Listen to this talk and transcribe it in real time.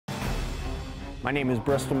My name is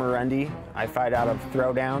Bristol Marunde. I fight out of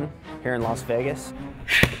Throwdown here in Las Vegas.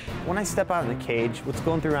 When I step out in the cage, what's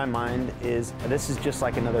going through my mind is this is just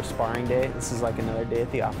like another sparring day. This is like another day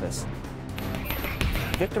at the office.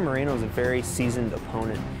 Victor Moreno is a very seasoned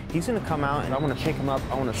opponent. He's going to come out and I want to pick him up,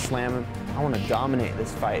 I want to slam him, I want to dominate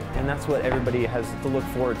this fight. And that's what everybody has to look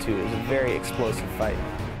forward to, is a very explosive fight.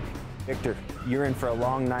 Victor, you're in for a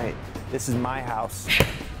long night. This is my house.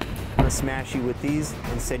 I'm going to smash you with these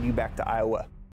and send you back to Iowa.